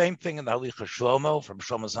saw the same thing in the Halicha Shlomo from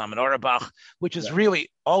Shlomo Zalman Auerbach, which is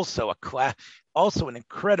really also also an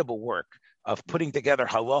incredible work of putting together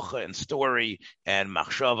halacha and story and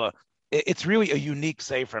machshava. It's really a unique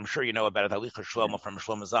sefer. I'm sure you know about it. Halicha Shlomo from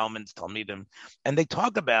Shlomo Zalman's Talmidim, and they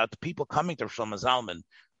talk about people coming to Shlomo Zalman.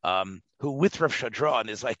 Who with Rav Shadron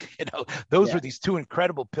is like, those were these two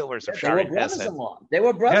incredible pillars of Shari Chesed. They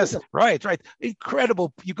were brothers. Yes, right.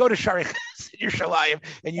 Incredible. You go to Shari Chesed in Yerushalayim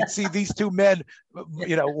and you'd see these two men,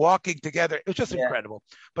 walking together. It was just incredible.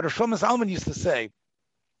 But Rav Shlomo Zalman used to say,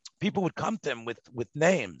 people would come to him with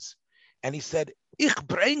names. And he said, Ich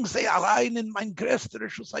bring sie allein in mein größter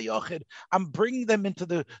Rishus HaYochid. I'm bringing them into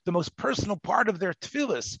the most personal part of their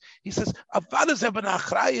tefillas. He says,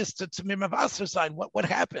 what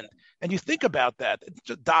happened? And you think about that. It's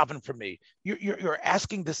just daven for me. You're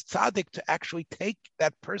asking this tzaddik to actually take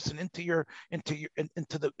that person into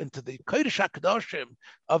the kodesh hakadoshim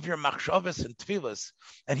of your machshavas and tefillas.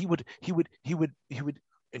 And he would,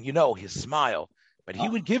 and his smile, but he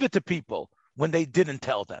would give it to people when they didn't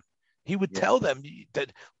tell them. He would tell them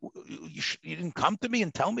that you didn't come to me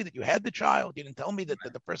and tell me that you had the child. You didn't tell me that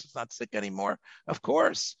the person's not sick anymore. Of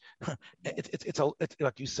course, it's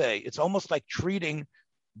like you say. It's almost like treating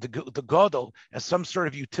the gadol as some sort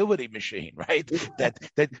of utility machine, right? that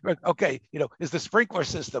okay, is the sprinkler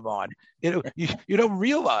system on? You don't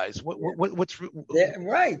realize what's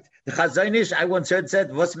right. The Chazon Ish, I once heard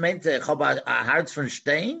said, "What's meant to hearts von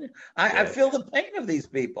Stein?" I feel the pain of these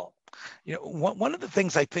people. One of the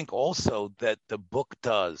things I think also that the book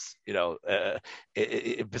does,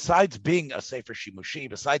 besides being a Sefer Shimushi,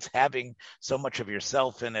 besides having so much of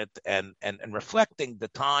yourself in it and reflecting the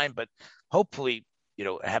time, but hopefully,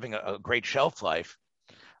 having a great shelf life.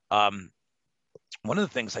 One of the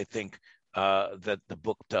things I think that the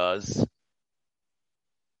book does,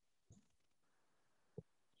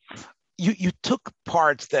 you took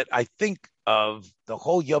parts that I think of the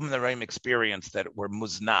whole Yom Noraim experience that were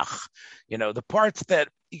muznach, the parts that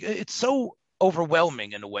it's so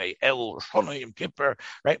overwhelming in a way, El Shana Yom Kippur,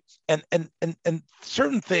 right? And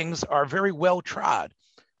certain things are very well trod.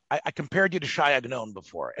 I compared you to Shai Agnon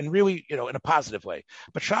before, and really, in a positive way.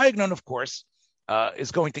 But Shai Agnon, of course,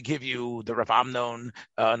 is going to give you the Rav Amnon,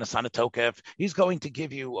 Nasana Tokef. He's going to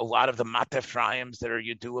give you a lot of the Mateh Ephraim's that are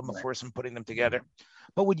Yeduim, of course, and putting them together.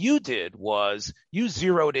 But what you did was you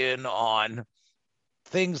zeroed in on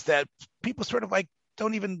things that people sort of like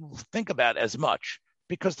don't even think about as much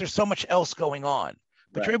because there's so much else going on.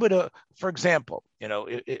 But you're able to, for example,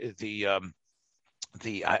 the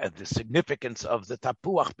significance of the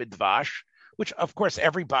Tapuach B'Dvash, which of course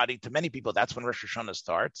to many people, that's when Rosh Hashanah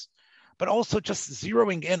starts, but also just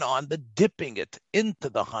zeroing in on the dipping it into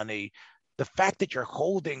the honey, the fact that you're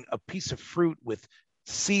holding a piece of fruit with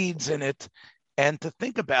seeds in it, and to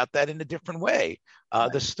think about that in a different way.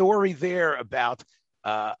 The story there about,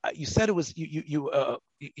 you said it was,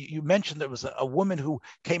 you mentioned there was a woman who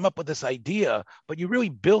came up with this idea, but you really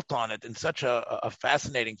built on it in such a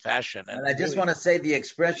fascinating fashion. And I just want to say the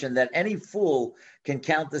expression that any fool can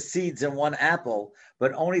count the seeds in one apple,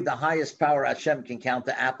 but only the highest power Hashem can count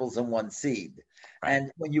the apples in one seed. Right.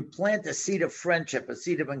 And when you plant a seed of friendship, a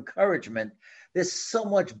seed of encouragement, there's so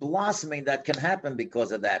much blossoming that can happen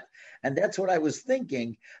because of that. And that's what I was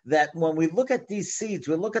thinking, that when we look at these seeds,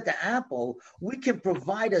 we look at the apple, we can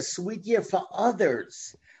provide a sweet year for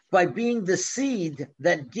others by being the seed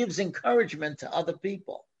that gives encouragement to other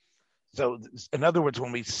people. So in other words,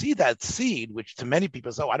 when we see that seed, which to many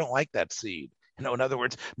people say, I don't like that seed. In other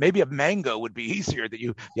words, maybe a mango would be easier, that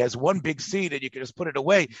you has one big seed and you can just put it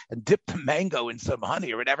away and dip the mango in some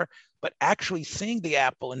honey or whatever. But actually seeing the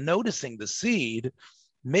apple and noticing the seed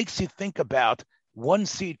makes you think about one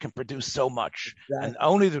seed can produce so much. Exactly. And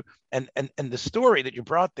only the story that you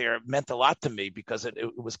brought there meant a lot to me because it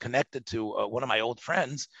was connected to one of my old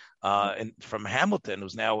friends from Hamilton,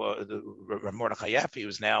 who's now Mordechai Yaffe,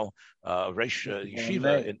 who's now Reish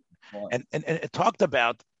Yeshiva. And it talked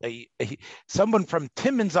about someone from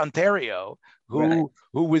Timmins, Ontario, who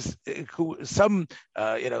was some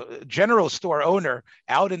general store owner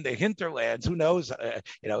out in the hinterlands. Who knows,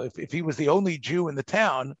 if he was the only Jew in the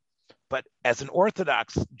town, but as an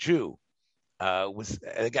Orthodox Jew, was,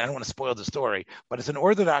 again, I don't want to spoil the story, but as an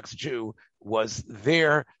Orthodox Jew, was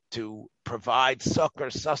there to provide succor,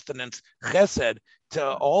 sustenance, chesed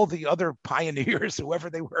to all the other pioneers, whoever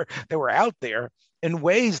they were out there, in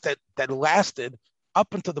ways that lasted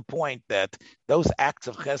up until the point that those acts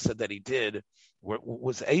of chesed that he did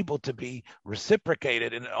was able to be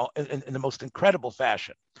reciprocated in the most incredible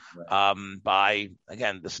fashion. Right. By,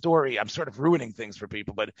 again, the story. I'm sort of ruining things for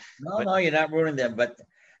people, but no, you're not ruining them. But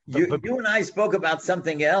you and I spoke about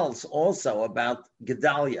something else also, about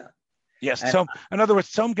Gedalia. Yes. So, in other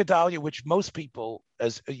words, Tzom Gedalia, which most people,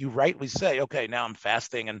 as you rightly say, okay, now I'm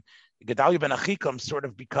fasting, and Gedalia ben Achikam sort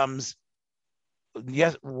of becomes,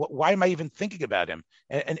 yes, why am I even thinking about him?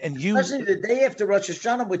 And you, especially the day after Rosh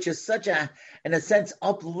Hashanah, which is such a, in a sense,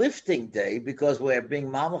 uplifting day, because we're being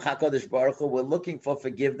Malach HaKadosh Baruch Hu, we're looking for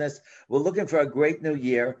forgiveness, we're looking for a great new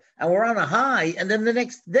year, and we're on a high, and then the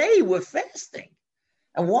next day we're fasting.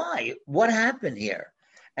 And why? What happened here?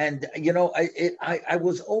 And, I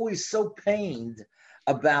was always so pained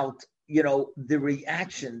about, the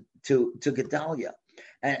reaction to Gedalia.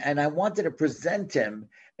 And I wanted to present him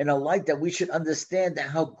in a light that we should understand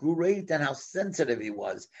how great and how sensitive he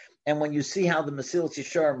was. And when you see how the Mesilas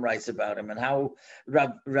Yesharim writes about him, and how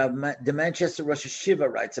the Manchester Rosh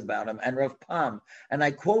Hashiva writes about him, and Rav Pam, and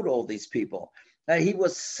I quote all these people, he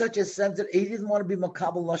was such a sensitive, he didn't want to be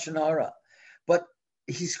Makabel Lashon Hara, but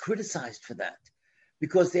he's criticized for that.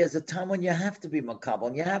 Because there's a time when you have to be makabel,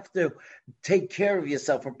 and you have to take care of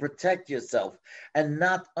yourself and protect yourself, and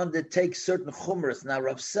not undertake certain chumras. Now,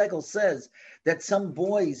 Rav Segel says that some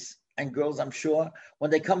boys and girls, I'm sure, when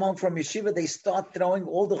they come home from yeshiva, they start throwing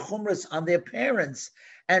all the chumras on their parents,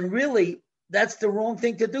 and really, that's the wrong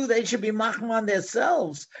thing to do. They should be machmir on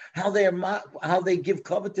themselves, how they give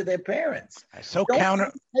cover to their parents. So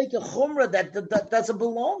Don't take a chumrah that doesn't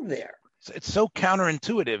belong there. It's so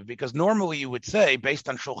counterintuitive, because normally you would say, based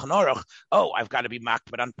on Shulchan Aruch, I've got to be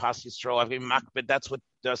makbid on Pas Yisrael, I've got to be makbid, that's what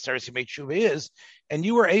Seres Yemei Tshuva is. And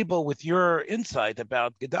you were able, with your insight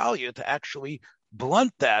about Gedalia, to actually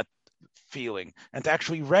blunt that feeling and to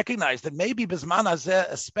actually recognize that maybe Bizman Hazeh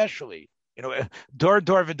especially, Dor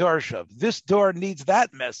V'Dorshav, this door needs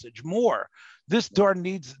that message more. This door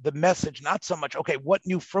needs the message, not so much, okay, what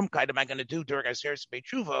new frumkeit am I going to do during Seres Yemei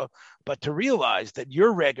Tshuva, but to realize that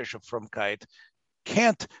your regesh of frumkeit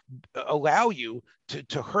can't allow you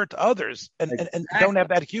to hurt others and don't have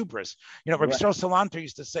that hubris. Rabbi Yisrael Salanter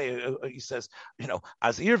used to say, he says,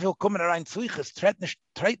 as will kommen rein tzliches,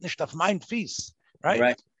 treit nicht auf mein Fies,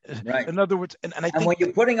 right? Right. In other words, and I think when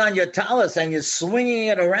you're putting on your talus and you're swinging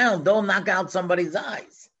it around, don't knock out somebody's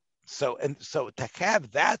eyes. So to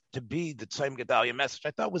have that to be the Tzom Gedalia message,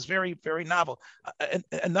 I thought was very, very novel.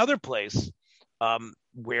 Another place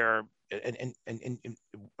where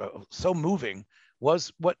so moving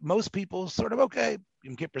was what most people sort of, okay,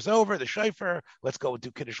 Yom Kippur's over, the Shofar, let's go do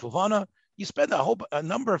Kiddush Levana. You spend a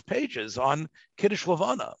number of pages on Kiddush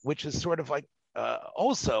Levana, which is sort of like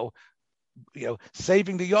also,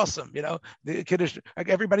 saving the Yosem, the Kiddush, like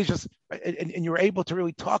everybody's just, and you're able to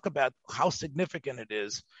really talk about how significant it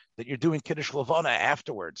is that you're doing Kiddush Levana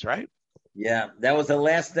afterwards, right? Yeah, that was the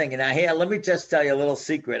last thing. And here, let me just tell you a little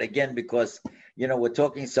secret again, because, we're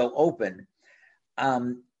talking so open.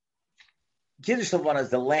 Kiddush Levana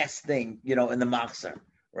is the last thing, in the Machzor,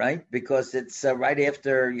 right? Because it's right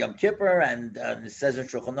after Yom Kippur, and it says in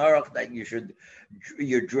Shulchan Aruch that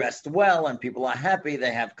you're dressed well and people are happy,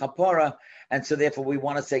 they have kapara, and so therefore we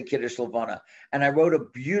want to say Kiddush Levana. And I wrote a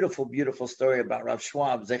beautiful, beautiful story about Rav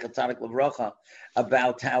Schwab, Zecher Tzadik Livracha,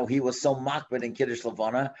 about how he was so makbid in Kiddush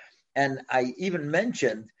Levana, and I even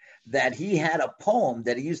mentioned that he had a poem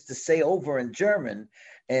that he used to say over in German.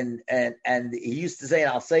 And he used to say,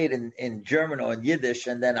 and I'll say it in German or in Yiddish,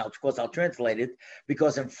 and then of course I'll translate it,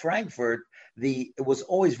 because in Frankfurt it was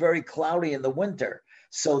always very cloudy in the winter,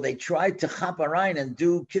 so they tried to chaparein and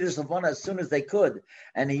do Kiddush Levana as soon as they could.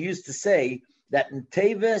 And he used to say that in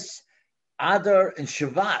Teves, Adar, and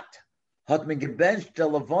Shavat, hat me gebencht der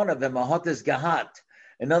Levana v'mahot es gehat.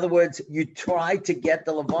 In other words, you tried to get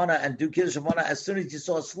the Levana and do Kiddush Levana as soon as you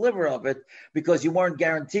saw a sliver of it, because you weren't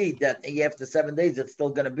guaranteed that after 7 days it's still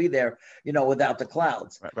going to be there, without the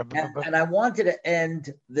clouds. And I wanted to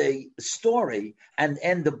end the story and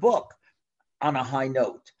end the book on a high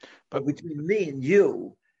note. But between me and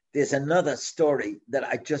you, there's another story that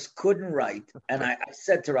I just couldn't write. And I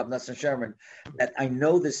said to Rav Nosson Sherman that I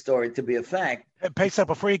know this story to be a fact. Pesach,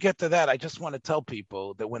 before you get to that, I just want to tell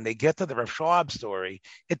people that when they get to the Rav Schwab story,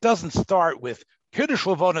 it doesn't start with Kiddush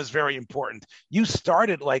Levana is very important. You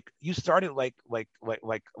started like a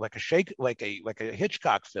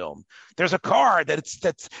Hitchcock film. There's a car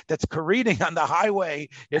that's careening on the highway,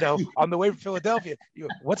 on the way from Philadelphia.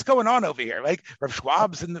 What's going on over here? Like Rav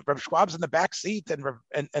Schwab's in the back seat,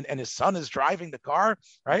 and his son is driving the car,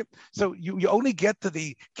 right? So you only get to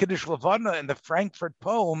the Kiddush Levana and the Frankfurt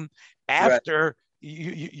poem after. Right.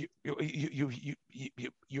 You're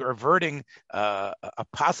averting a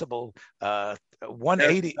possible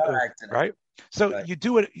 180, right? So right. You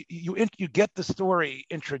do it. You get the story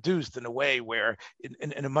introduced in a way where,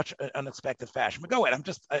 in a much unexpected fashion. But go ahead.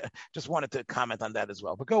 I just wanted to comment on that as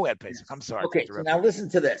well. But go ahead, Pesach. I'm sorry. Okay. So now listen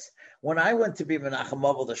to this. When I went to be Menachem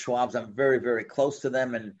Oval, the Schwabs, I'm very, very close to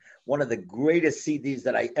them, and one of the greatest CDs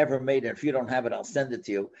that I ever made. And if you don't have it, I'll send it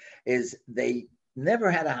to you. Is they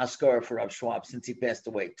never had a Haskara for Rav Schwab since he passed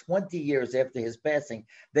away. 20 years after his passing,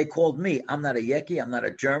 they called me. I'm not a Yeki. I'm not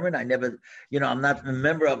a German. I never, I'm not a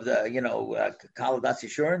member of the, Kaladas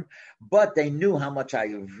Yishurin, but they knew how much I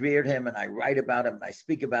revered him, and I write about him and I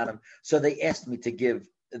speak about him. So they asked me to give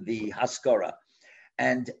the Haskara.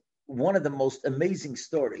 And one of the most amazing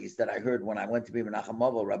stories that I heard when I went to be Menachem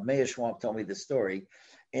Oval, Rav Meir Schwab told me this story.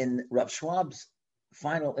 In Rav Schwab's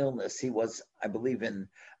final illness, he was, I believe, in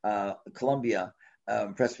Columbia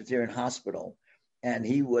Presbyterian Hospital, and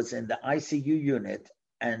he was in the ICU unit,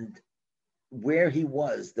 and where he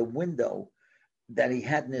was, the window that he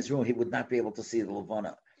had in his room, he would not be able to see the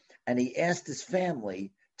Levana. And he asked his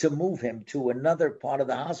family to move him to another part of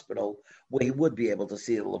the hospital where he would be able to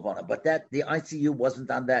see the Levana. But the ICU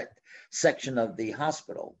wasn't on that section of the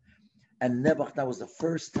hospital. And Nebuch, that was the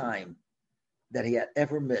first time that he had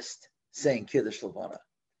ever missed saying Kiddush Levana.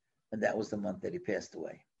 And that was the month that he passed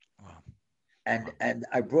away. Wow. And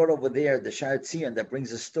I brought over there the Sha'ar Tzion that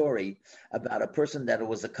brings a story about a person that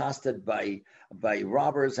was accosted by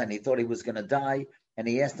robbers, and he thought he was going to die, and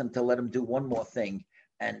he asked them to let him do one more thing,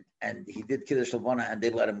 and he did Kiddush Levana, and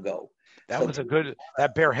they let him go. That was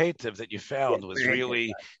that Ber Hativ that you found was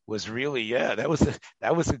really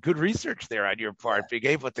that was a good research there on your part. Being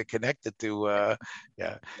able to connect it to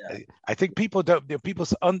I think people don't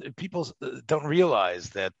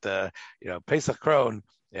realize that Pesach Krohn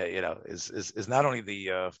is not only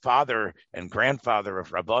the father and grandfather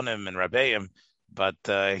of Rabbanim and Rabbeim, but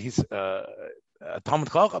he's a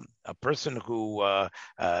Talmid Chacham, a person who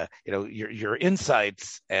your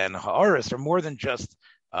insights and ha'aris are more than just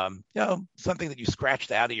something that you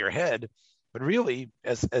scratched out of your head, but really,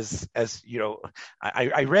 as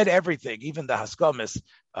I read everything, even the Haskamis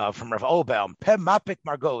from Rav Olbaum, Pem Mapik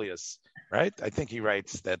Margolius, right? I think he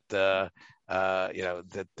writes that that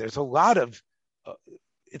there's a lot of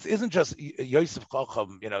it isn't just Yosef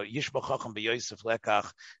Chacham, Yishba Chacham be Yosef Lekach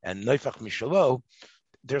and Neifach Mishalo.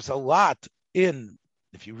 There's a lot in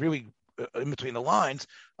between the lines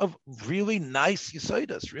of really nice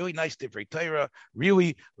Yesodus, really nice Divrei Torah,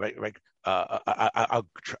 really a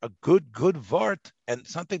good vart, and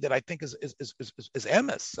something that I think is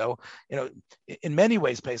emes. So in many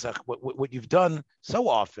ways, Pesach, what you've done so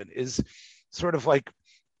often is sort of like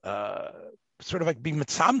being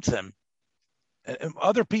mitzamtzem. And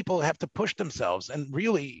other people have to push themselves, and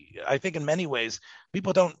really, I think in many ways,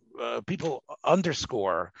 people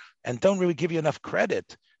underscore and don't really give you enough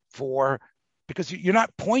credit because you're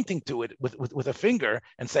not pointing to it with a finger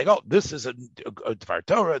and saying, "Oh, this is a Dvar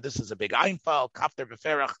Torah, this is a big Einfal, Kafter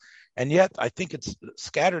Beferach," and yet I think it's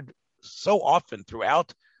scattered so often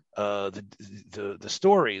throughout the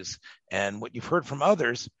stories and what you've heard from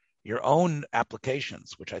others. Your own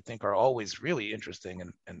applications, which I think are always really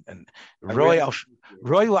interesting, and Roy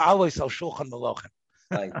Alois al Shulchan Malochem.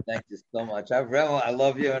 Thank you so much. I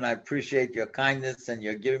love you, and I appreciate your kindness, and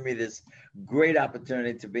you're giving me this great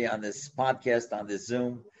opportunity to be on this podcast, on this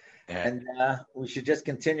Zoom. And we should just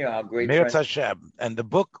continue our great Meretz Hashem. And the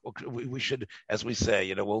book, we should, as we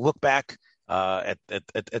say, we'll look back at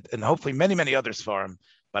and hopefully many, many others for him,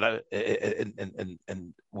 but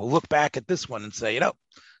and we'll look back at this one and say,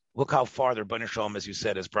 look how far the Rebbeinu Shalom, as you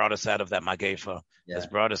said, has brought us out of that Magefa, has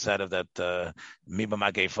brought us out of that Miba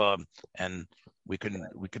Magefa, and we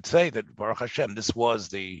could say that Baruch Hashem, this was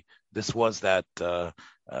that the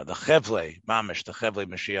Chevle Mamish, the Chevle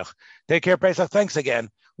Mashiach. Take care, Pesach. Thanks again.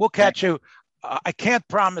 We'll catch you. I can't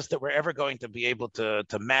promise that we're ever going to be able to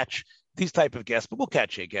match these type of guests, but we'll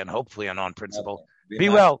catch you again, hopefully on principle. Okay. Be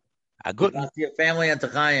well. Good to your family and to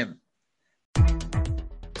Chaim.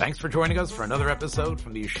 Thanks for joining us for another episode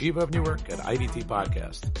from the Yeshiva of Newark at IDT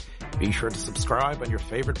Podcast. Be sure to subscribe on your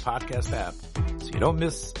favorite podcast app so you don't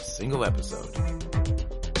miss a single episode.